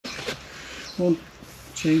1,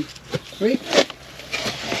 2, 3.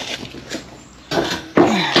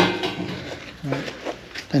 Right.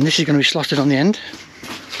 Then this is going to be slotted on the end,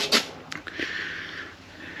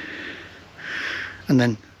 and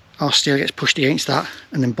then our steel gets pushed against that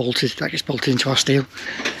and then bolted. That gets bolted into our steel.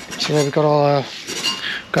 So there we've got our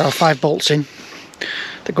 5 bolts in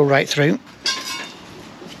that go right through.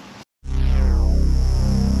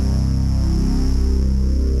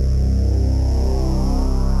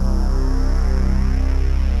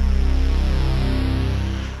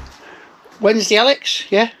 Wednesday, Alex?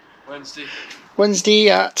 Yeah? Wednesday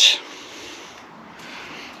at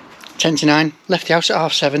 10 to 9. Left the house at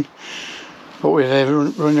 7:30. But we've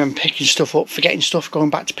running around picking stuff up, forgetting stuff, going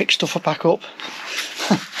back to pick stuff back up.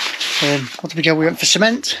 What did we go? We went for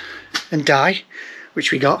cement and dye,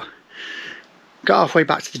 which we got. Got halfway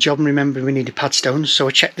back to the job and remembered we needed padstones, so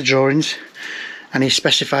I checked the drawings and he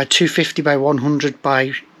specified 250 by 100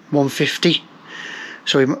 by 150.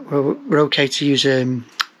 So we're okay to use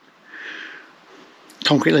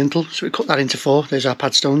concrete lintel, so we cut that into 4. There's our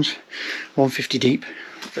padstones, 150 deep,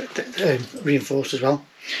 reinforced as well.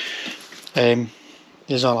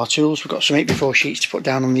 There's all our tools. We've got some 8x4 sheets to put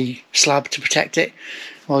down on the slab to protect it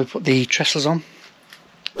while we put the trestles on.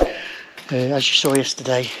 As you saw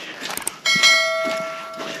yesterday,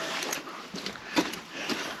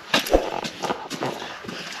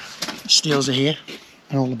 the steels are here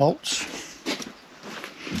and all the bolts.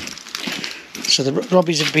 So the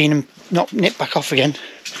robbies have been not nipped back off again,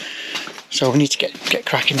 so we need to get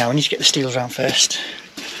cracking now. We need to get the steels around first.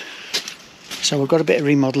 So we've got a bit of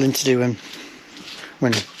remodelling to do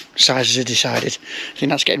when sizes are decided. I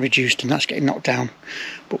think that's getting reduced and that's getting knocked down,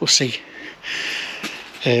 but we'll see.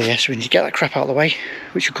 Yeah, so we need to get that crap out of the way,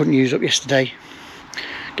 which we couldn't use up yesterday.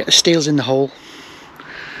 Get the steels in the hole.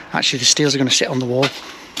 Actually, the steels are going to sit on the wall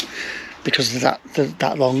because of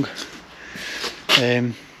that long.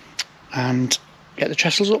 And get the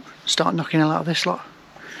trestles up, start knocking hell out of this lot.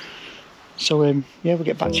 So yeah, we'll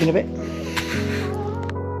get back to you in a bit.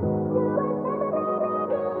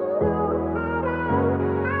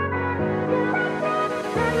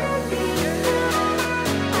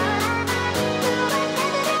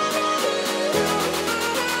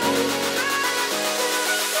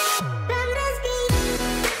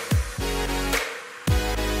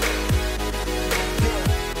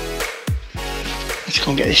 Let's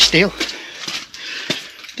go and get this steel.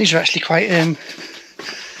 These are actually quite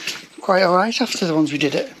alright after the ones we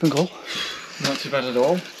did at Bungle. Not too bad at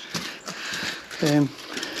all.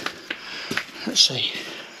 Let's see.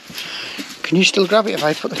 Can you still grab it if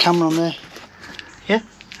I put the camera on there? Yeah?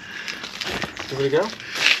 Here we go.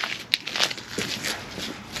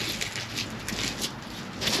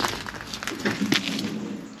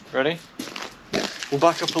 Ready? We'll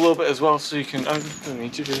back up a little bit as well so you can... Oh, don't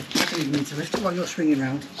need to do. I don't even need to lift it while you're swinging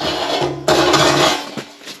round.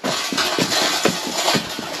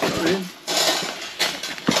 Okay.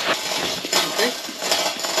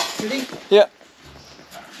 Ready? Yeah.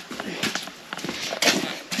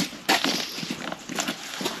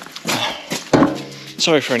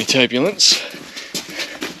 Sorry for any turbulence.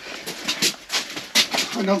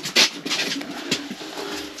 Hang on.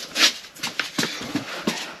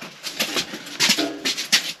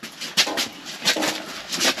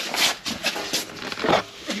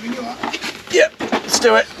 Yep, let's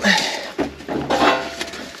do it.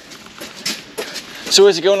 So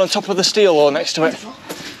is it going on top of the steel or next to it?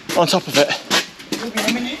 On top of it. It'll be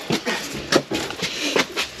a minute.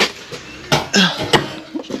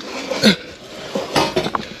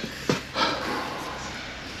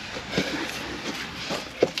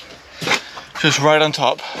 Just right on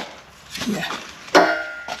top. Yeah.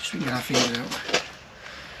 Just get our fingers out.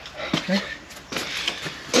 Okay.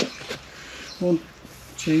 1,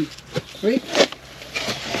 2, 3.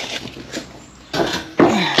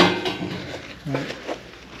 Right.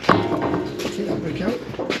 Take that brick out.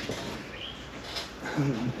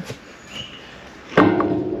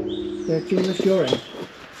 There, can you lift your end?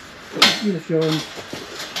 You lift your end.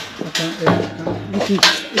 I can't.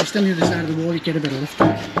 It's still on the other side of the wall. You get a better lift.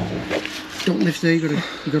 Don't lift there. You've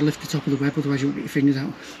got to lift the top of the web, otherwise you won't get your fingers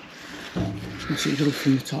out. That's it. You've got to lift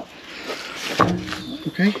from the top.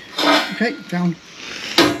 Okay. Okay. Down.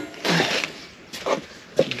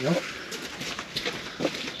 There you go.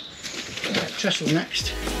 Right, trestle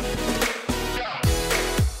next.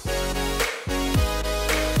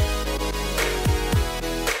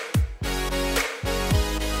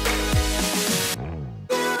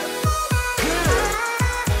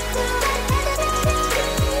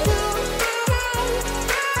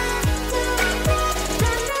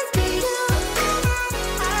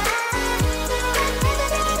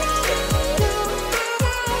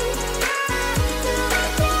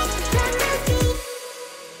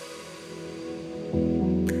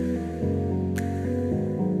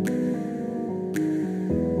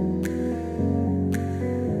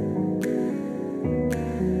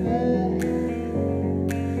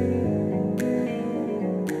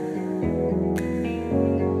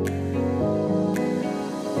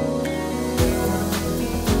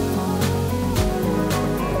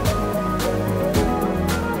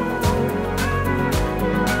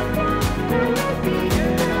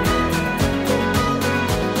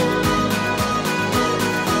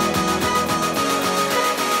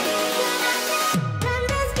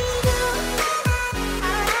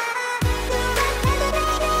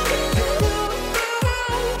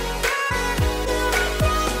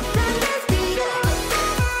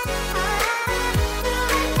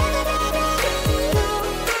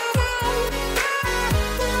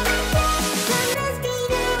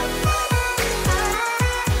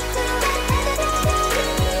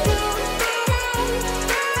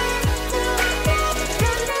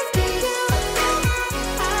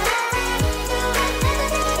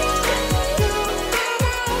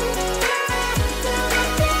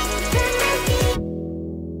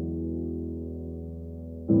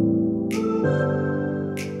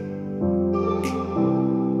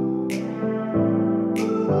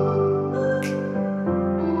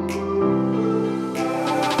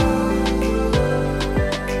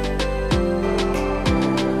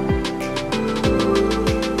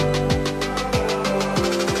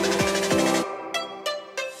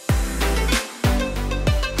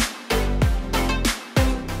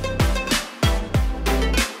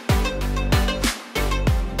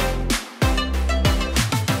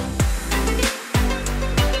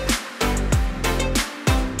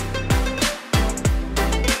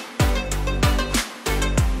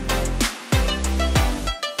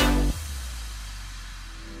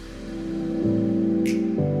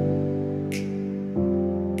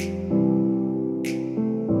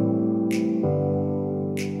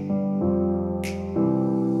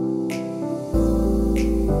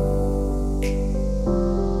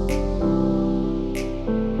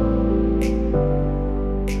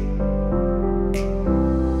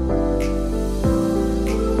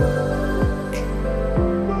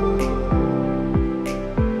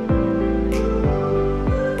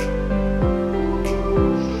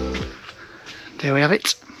 there we have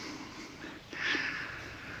it.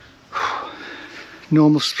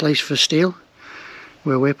 Normal place for steel,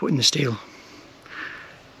 where we're putting the steel.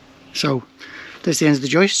 So there's the ends of the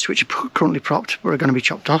joists, which are currently propped but are going to be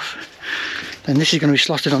chopped off. Then this is going to be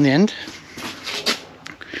slotted on the end,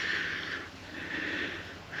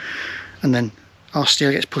 and then our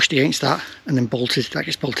steel gets pushed against that and then bolted. That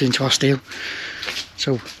gets bolted into our steel.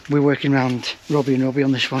 So we're working around Robbie and Robbie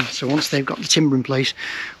on this one. So once they've got the timber in place,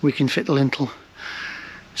 we can fit the lintel.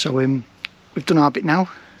 So we've done our bit now.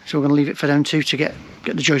 So we're going to leave it for them two to get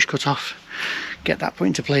the joist cut off, get that put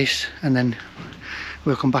into place, and then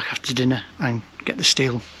we'll come back after dinner and get the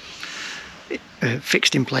steel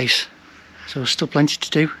fixed in place. So there's still plenty to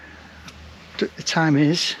do. The time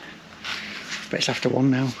is, but it's after 1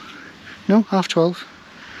 now. No, 12:30.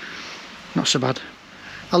 Not so bad.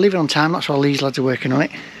 I'll leave it on time, that's while these lads are working on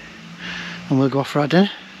it. And we'll go off for our dinner.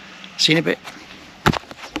 See you in a bit.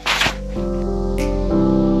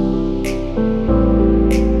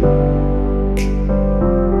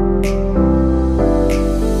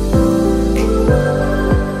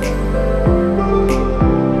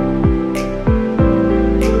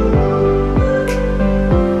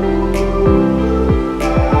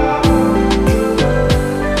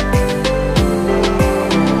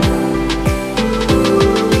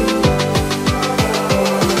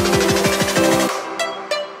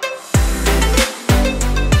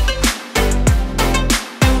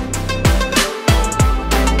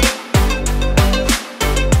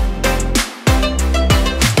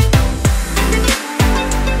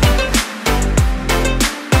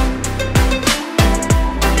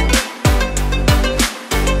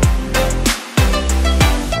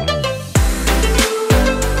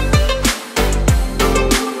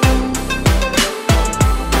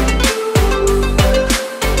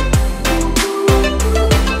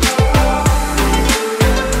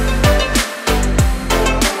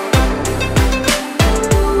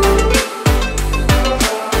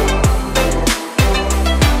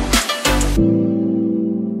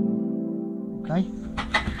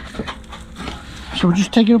 So we'll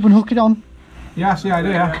just take it up and hook it on. Yeah, that's the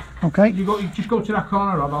idea. Okay. You just go to that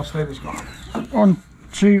corner, Rob. I'll stay this corner. 1,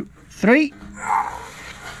 2, 3.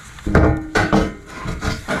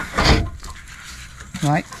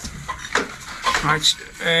 Right. Right.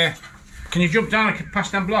 Can you jump down and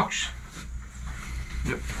pass them blocks?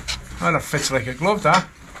 Yep. Oh, that fits like a glove, that.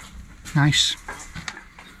 Nice.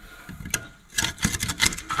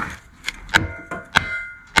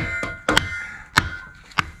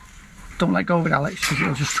 Don't let go of it, Alex, because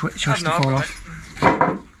it'll just twitch us to fall off.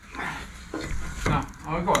 No,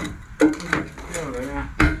 I'll go on. Yeah.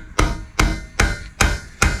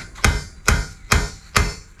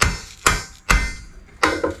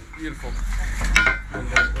 Beautiful. And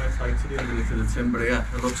we're tight to the underneath of the timber, yeah.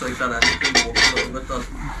 It looks like that anything walks a little bit,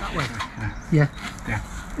 doesn't it? That way. Yeah. Yeah.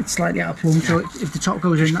 It's slightly out of plumb, so if the top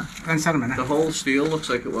goes in that. Then a minute. The whole steel looks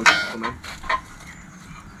like it wants to come in.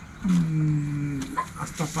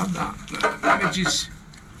 That's not bad, that. The edges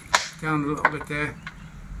down a little bit there.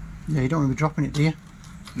 Yeah, you don't want to be dropping it, do you?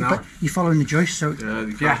 No. But you're following the joist, so... Yeah,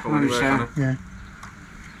 you can't go anywhere, can it? Yeah.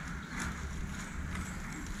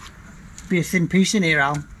 Be a thin piece in here,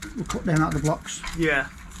 Al. We'll cut them out of the blocks. Yeah.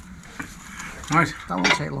 Right. That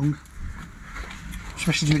won't take long.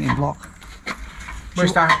 Especially doing it in block.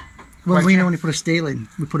 Where's that? Well, we normally put a steel in,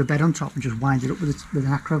 we put a bed on top and just wind it up with an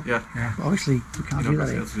acro. Yeah. But obviously we can't do that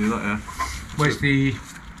here. To do that, yeah. Where's the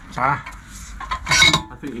bar?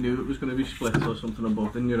 I think you knew it was going to be split or something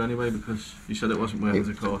above, didn't you, anyway, because you said it wasn't worth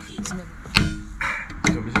the cost.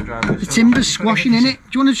 The timber's squashing in it.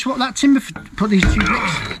 Do you want to swap that timber for put these 2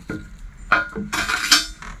 bricks?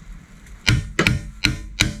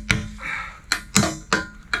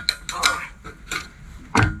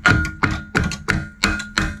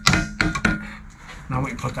 Now we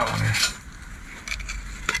can put that one in.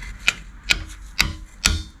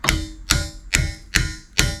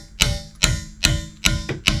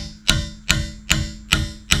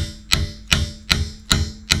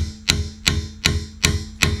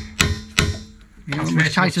 You know,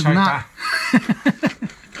 much tighter than that.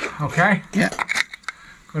 Okay? Yeah.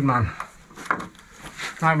 Good man.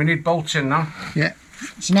 Right, we need bolts in now. Yeah.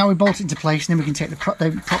 So now we bolt it into place and then we can take the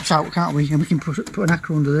props out, can't we? And we can put an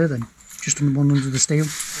acro under there then. Just one under the steel.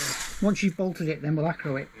 Yeah. Once you've bolted it, then we'll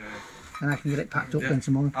acro it. Yeah. And I can get it packed up then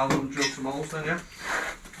tomorrow. I'll drill some holes then, yeah?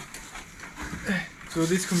 So are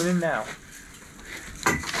these coming in now?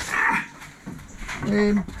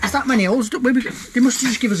 There's that many holes. They must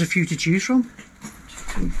just give us a few to choose from. 2,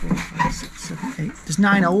 3, 4, 5, 6, 7, 8. There's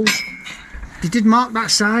 9 holes. They did mark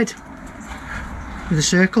that side with a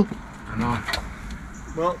circle. I know.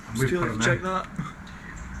 Well, We've still put have to 'em check in. that.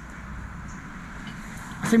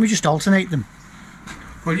 I think we just alternate them.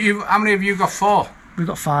 Well, how many have you got? 4? We've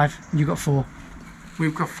got 5, and you've got 4.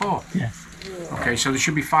 We've got 4. Yeah. Okay, so there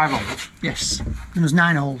should be 5 holes. Yes. And there's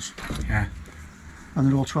 9 holes. Yeah. And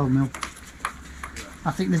they're all 12mm.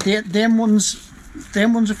 I think them ones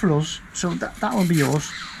are for us, so that will be yours.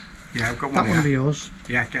 Yeah, I've got one. That one will be yours.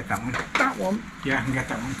 Yeah, get that one. That one. Yeah, I can get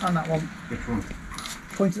that one. And that one. Which one?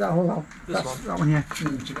 Point at that hole out. This one. That one, yeah. It's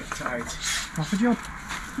a bit tight. That's the job.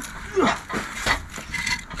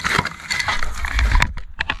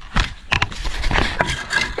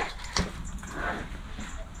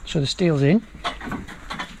 So the steel's in,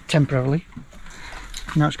 temporarily.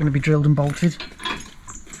 Now it's going to be drilled and bolted.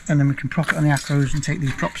 And then we can prop it on the ACROWS and take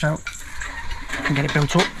these props out and get it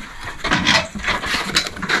built up.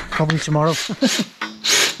 Probably tomorrow.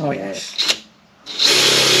 Oh yes.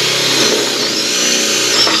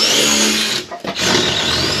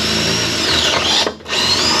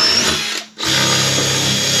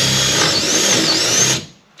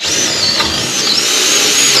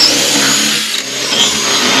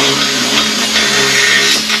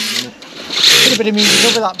 Put a bit of music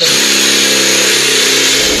over that bit.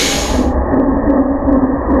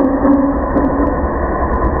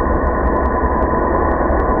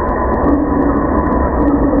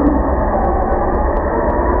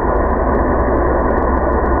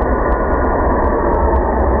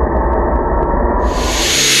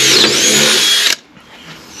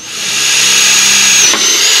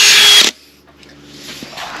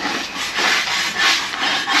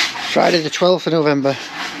 Friday the 12th of November,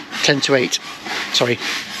 10 to 8. Sorry,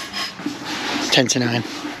 10 to 9.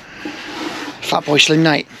 Fat Boy Slim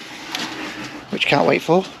night, which can't wait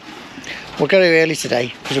for. We'll go early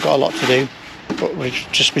today because we've got a lot to do. But we've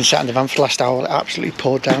just been sat in the van for the last hour, absolutely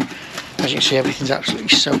poured down. As you can see, everything's absolutely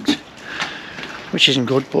soaked, which isn't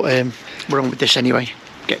good, but we're on with this anyway.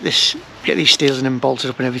 Get these steels in and bolted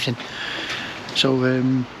up and everything. So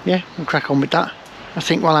yeah, we'll crack on with that. I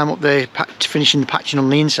think while I'm up there finishing the patching on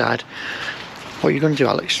the inside, what are you going to do,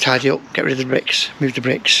 Alex? Tidy up, get rid of the bricks, move the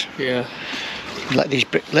bricks. Yeah. Let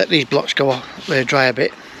these blocks go off, dry a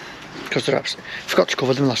bit, because they're forgot to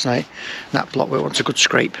cover them last night. And that blockwork wants a good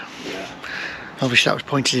scrape. Yeah. Obviously that was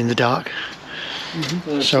pointed in the dark.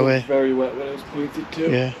 Mm-hmm. So very wet when it was pointed too.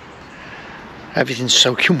 yeah, everything's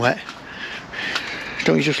soaking wet.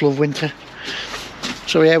 Don't you just love winter?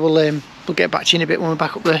 So yeah, we'll get back to you in a bit when we're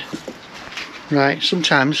back up there. Right,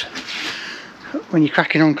 sometimes when you're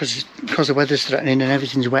cracking on because the weather's threatening and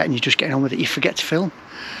everything's wet and you're just getting on with it, you forget to film.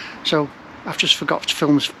 So I've just forgot to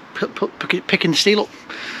film picking the steel up.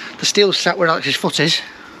 The steel sat where Alex's foot is,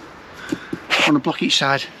 on a block each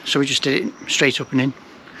side, so we just did it straight up and in.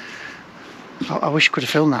 I wish I could have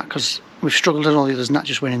filmed that because we've struggled on all the others and that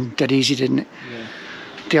just went in dead easy, didn't it? Yeah.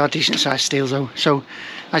 They are decent sized steels though. So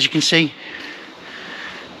as you can see,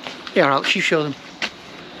 yeah, Alex, you show them.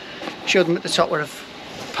 Show them at the top where I've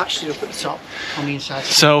patched it up at the top on the inside.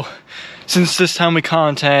 So, since this time we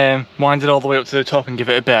can't wind it all the way up to the top and give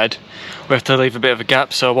it a bed, we have to leave a bit of a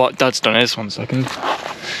gap. So what Dad's done is, 1 second,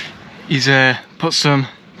 he's cut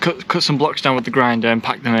some blocks down with the grinder and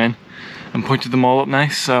packed them in and pointed them all up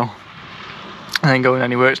nice. So, and then going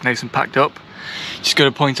anywhere it's nice and packed up. Just got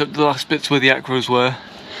to point up the last bits where the ACROWS were,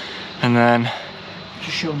 and then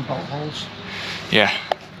just show them the bolt holes. Yeah.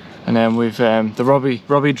 And then we've the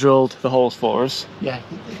Robbie drilled the holes for us. Yeah,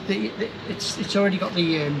 it's already got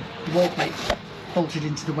the wall plate bolted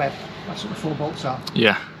into the web. That's what the 4 bolts are.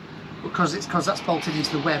 Yeah. Because that's bolted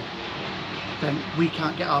into the web, then we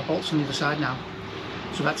can't get our bolts on the other side now.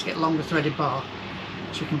 So we have to get longer threaded bar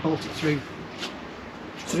so we can bolt it through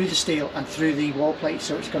the steel and through the wall plate.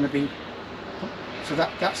 So it's going to be, so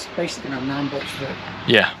that's basically going to have 9 bolts through it.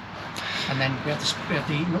 Yeah. And then we have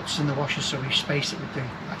the nuts and the washers, so we space it with the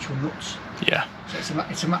actual nuts. Yeah. So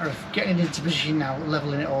it's a matter of getting it into position now,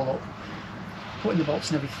 leveling it all up, putting the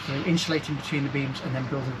bolts and everything through, insulating between the beams, and then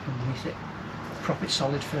building up underneath it. Prop it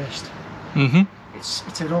solid first. Mhm.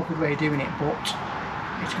 It's an awkward way of doing it, but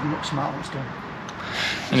it's going to look smart when it's done.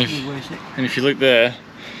 And if you look there,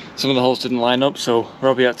 some of the holes didn't line up, so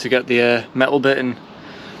Robbie had to get the metal bit and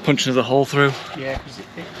punch another hole through. Yeah, because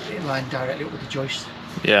it lined directly up with the joist.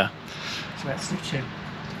 Yeah. So that's the 2.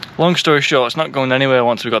 Long story short, it's not going anywhere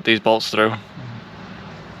once we got these bolts through.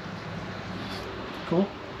 Cool.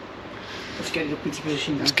 Let's get it up into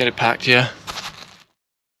position now. Let's get it packed, yeah.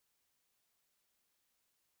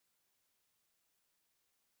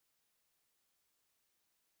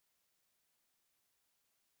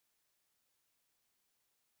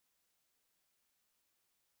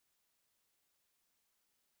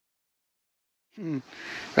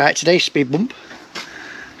 Right, today's speed bump.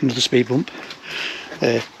 another speed bump.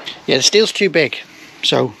 Yeah, the steel's too big,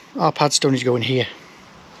 so our padstone is going here.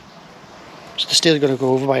 So the steel's got to go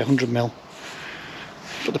over by 100mm,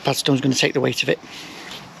 but the padstone's going to take the weight of it.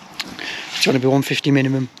 It's going to be 150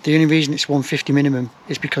 minimum. The only reason it's 150 minimum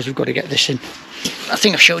is because we've got to get this in. I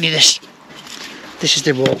think I've shown you this. This is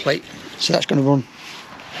the wall plate, so that's going to run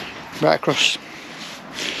right across.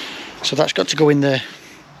 So that's got to go in there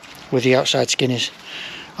where the outside skin is.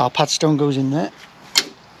 Our padstone goes in there.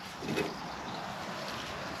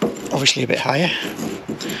 Obviously a bit higher.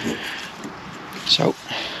 So,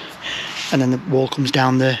 and then the wall comes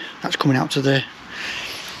down there. That's coming out to there.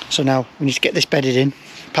 So now we need to get this bedded in,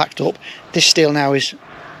 packed up. This steel now is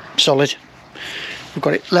solid. We've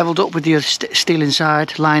got it levelled up with the other steel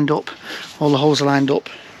inside, lined up. All the holes are lined up.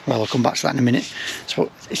 Well, I'll come back to that in a minute. So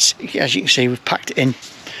it's, as you can see, we've packed it in.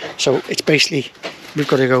 So it's basically, we've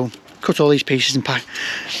got to go cut all these pieces and pack,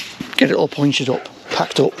 get it all pointed up,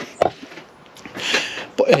 packed up.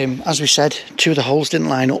 But as we said, 2 of the holes didn't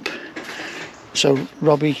line up. So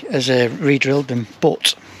Robbie has re-drilled them,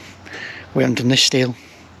 but we haven't done this steel.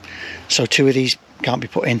 So 2 of these can't be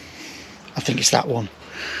put in. I think it's that one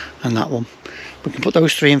and that one. We can put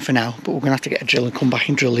those 3 in for now, but we're going to have to get a drill and come back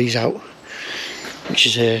and drill these out. Which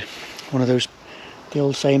is one of those, the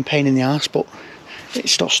old saying, pain in the arse, but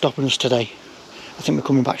it's not stopping us today. I think we're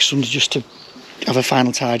coming back Sunday just to have a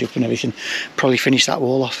final tidy up and everything. Probably finish that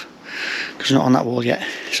wall off, because we're not on that wall yet.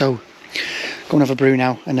 So go and have a brew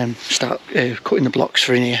now and then start cutting the blocks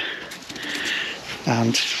for in here.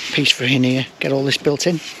 And piece for in here, get all this built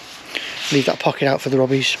in. Leave that pocket out for the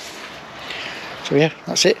Robbies. So yeah,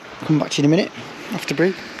 that's it. Come back to you in a minute after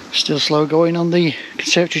brew. Still slow going on the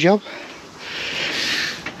conservatory job.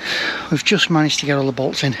 We've just managed to get all the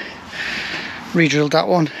bolts in. Re-drilled that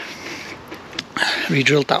one.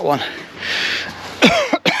 Re-drilled that one.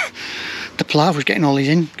 The plough was getting all these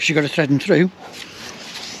in because you've got to thread them through.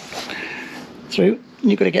 And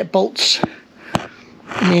you've got to get bolts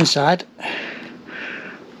on the inside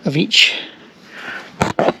of each.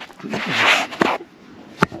 You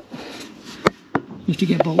have to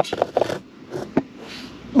get bolts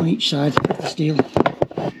on each side of the steel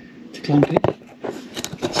to clamp it.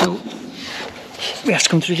 So we have to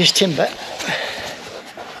come through this timber.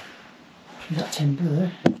 Through that timber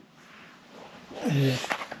there.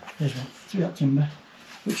 There's one. Through that timber,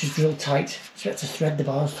 which is drilled tight, so we have to thread the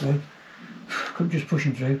bars through. Couldn't just push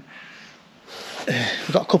them through.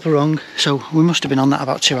 We got a couple wrong, so we must have been on that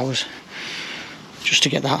about 2 hours just to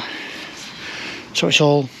get that. So it's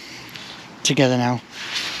all together now.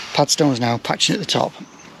 Padstones now, patching at the top,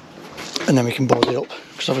 and then we can board it up,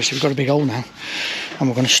 because obviously we've got a big hole now, and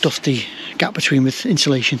we're going to stuff the gap between with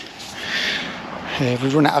insulation.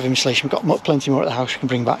 We've run out of insulation. We've got plenty more at the house we can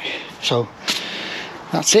bring back. So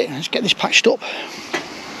that's it. Let's get this patched up.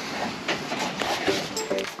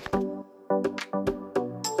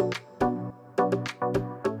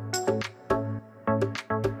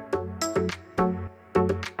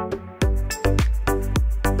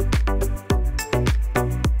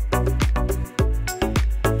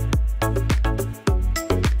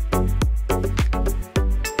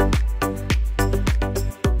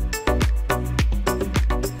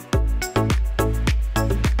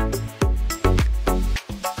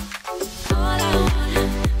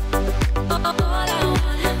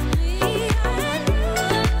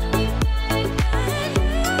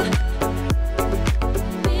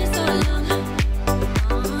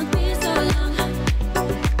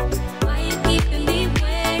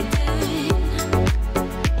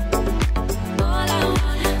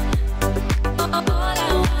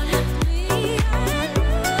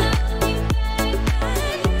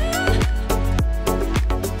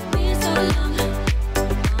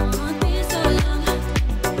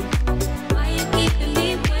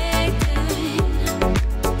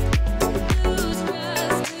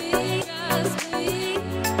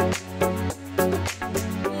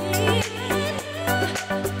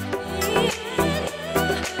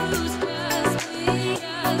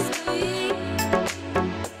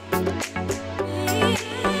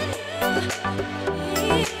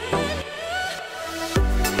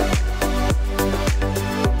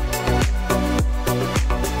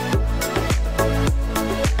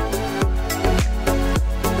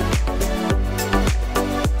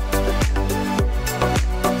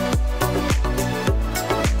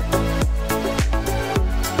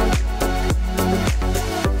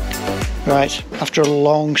 Right, after a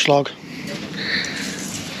long slog,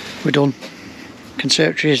 we're done.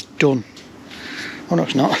 Conservatory is done. Oh no,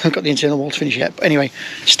 it's not. I've got the internal wall to finish yet. But anyway,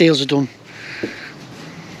 steels are done.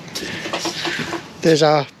 There's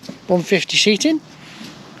our 150 seating.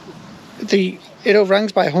 The it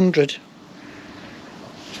overhangs by 100.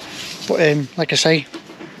 But like I say,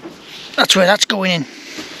 that's where that's going in.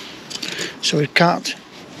 So we can't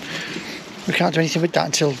do anything with that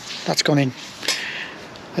until that's gone in.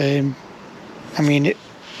 I mean,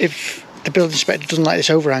 if the building inspector doesn't like this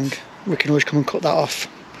overhang, we can always come and cut that off.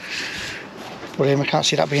 But I can't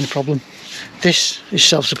see that being a problem. This is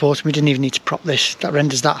self-supporting. We didn't even need to prop this. That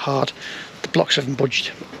renders that hard. The blocks haven't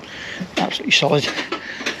budged. Absolutely solid.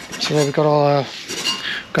 So there we've got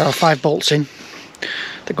our 5 bolts in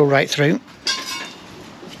that go right through.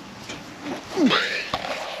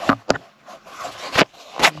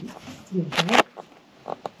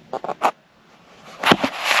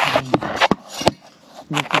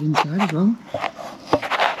 Inside as well.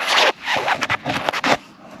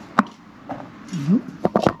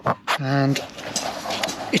 And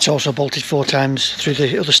it's also bolted 4 times through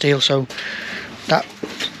the other steel, so that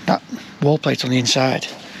wall plate on the inside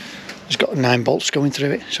has got 9 bolts going through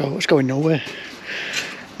it, so it's going nowhere.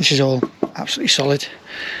 This is all absolutely solid.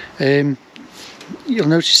 You'll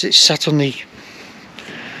notice it's sat on the,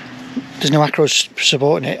 there's no ACROWS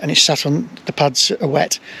supporting it, and it's sat on, the pads are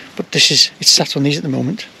wet, but it's sat on these at the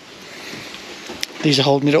moment. These are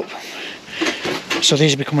holding it up, so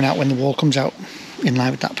these will be coming out when the wall comes out in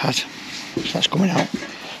line with that pad. So that's coming out.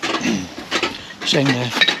 Same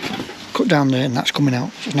there, cut down there, and that's coming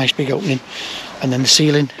out. It's a nice big opening. And then the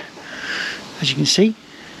ceiling, as you can see,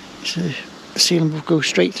 the ceiling will go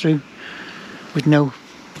straight through with no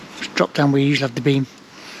drop down where you usually have the beam.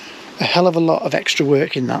 A hell of a lot of extra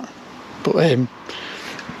work in that, but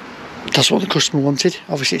that's what the customer wanted.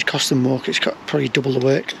 Obviously it's cost them more because it's got probably double the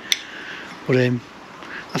work, but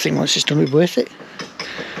I think once it's done, it'll be worth it.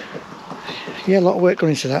 Yeah, a lot of work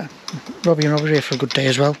going into that. Robbie and Robbie here for a good day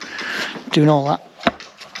as well, doing all that.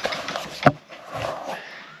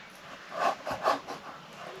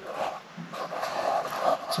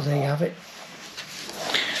 So there you have it.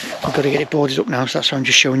 We've got to get it boarded up now, so that's what I'm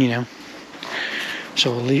just showing you now.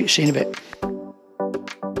 So we'll see you in a bit.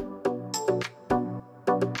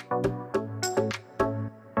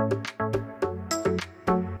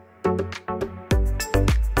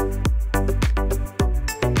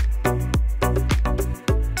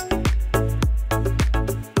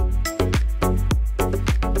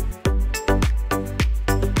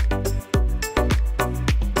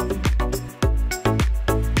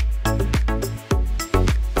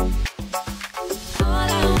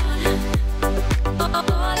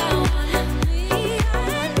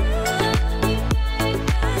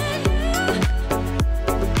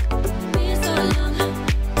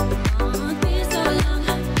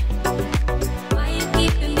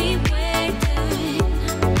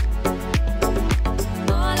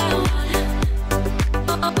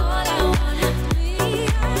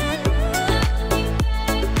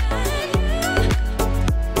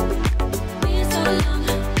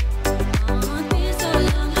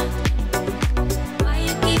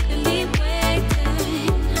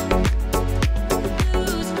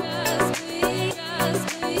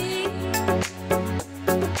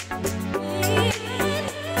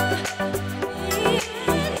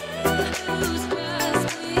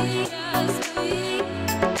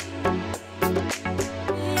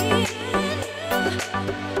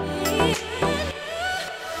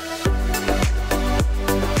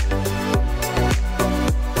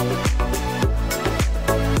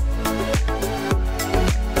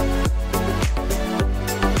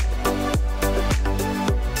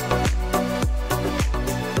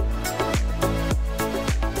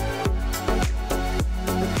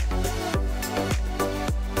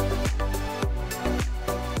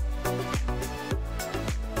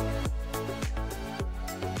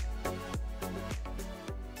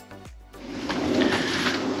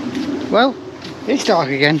 Well, it's dark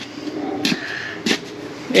again.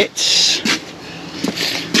 It's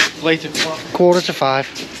Late o'clock. 5:15.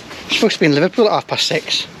 It's supposed to be in Liverpool at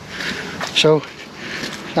 6:30. So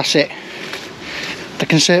that's it. The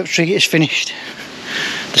conservatory is finished.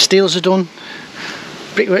 The steels are done.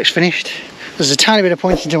 Brickwork's finished. There's a tiny bit of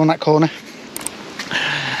pointing to on that corner.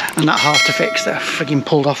 And that half to fix that I frigging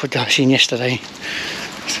pulled off with Darcy yesterday.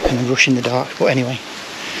 And a rush in the dark. But anyway,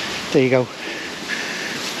 there you go.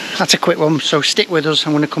 That's a quick one, so stick with us.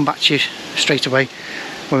 I'm going to come back to you straight away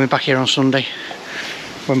when we're back here on Sunday,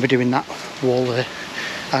 when we're doing that wall there,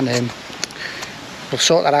 and we'll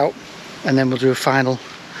sort that out, and then we'll do a final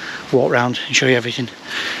walk round and show you everything,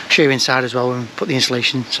 show you inside as well when we put the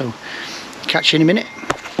insulation. So catch you in a minute.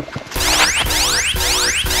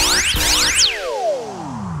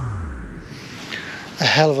 A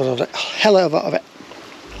hell of a lot of